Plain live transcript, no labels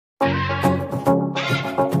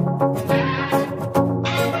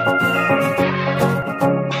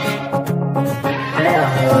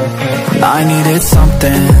I needed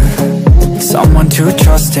something, someone to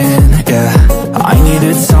trust in, yeah. I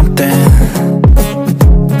needed something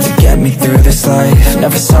to get me through this life.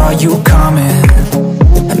 Never saw you coming,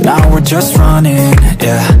 and now we're just running,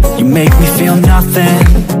 yeah. You make me feel nothing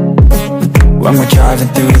when we're driving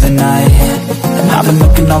through the night. And I've been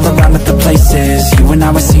looking all around at the places you and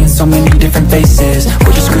I were seeing so many different faces.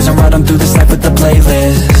 We're just cruising right on through this life with the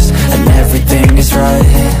playlist, and everything is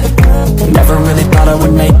right. Never really thought I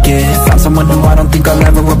would make it. Found someone who I don't think I'll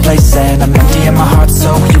ever replace, and I'm empty in my heart, so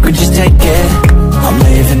you could just take it. I'm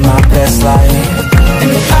living my best life,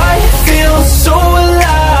 and I feel so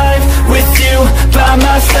alive with you by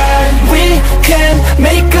my side. We can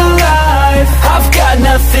make a life. I've got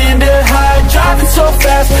nothing to hide. Driving so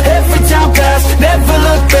fast, every town pass, never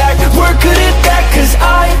look back. We're good at that, cause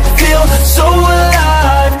I feel so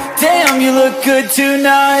alive. Damn, you look good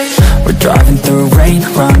tonight. We're driving through rain,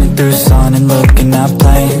 running through sun, and looking at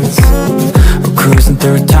planes. We're cruising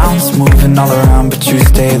through towns, moving all around, but you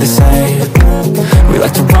stay the same. We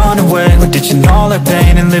like to run away, we're ditching all our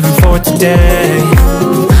pain and living for today.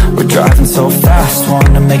 We're driving so fast,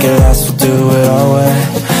 wanna make it last, we'll do it our way.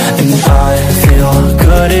 And I feel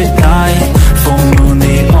good at night, full moon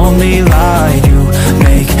the only light. You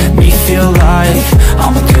make me feel like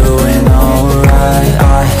I'm doing alright.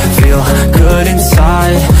 I feel good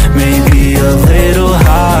inside, maybe a little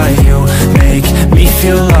high. You make me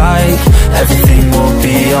feel like everything will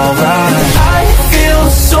be alright. I feel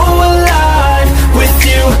so alive with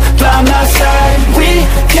you by my side. We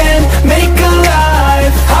can make a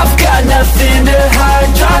life. I've got nothing to hide.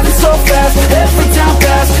 Driving so fast, every town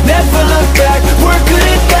pass, never look back. We're good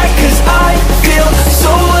at that, cause I feel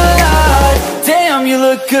so alive. Damn, you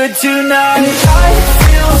look good tonight. And I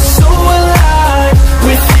feel so alive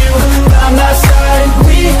with you by my side.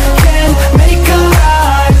 We can make a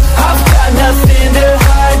life. I've got nothing to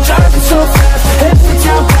hide. Driving so fast, every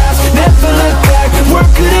town pass, never look back.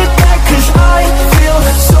 We're good at that, cause I feel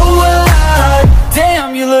so alive.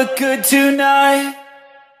 Damn, you look good tonight.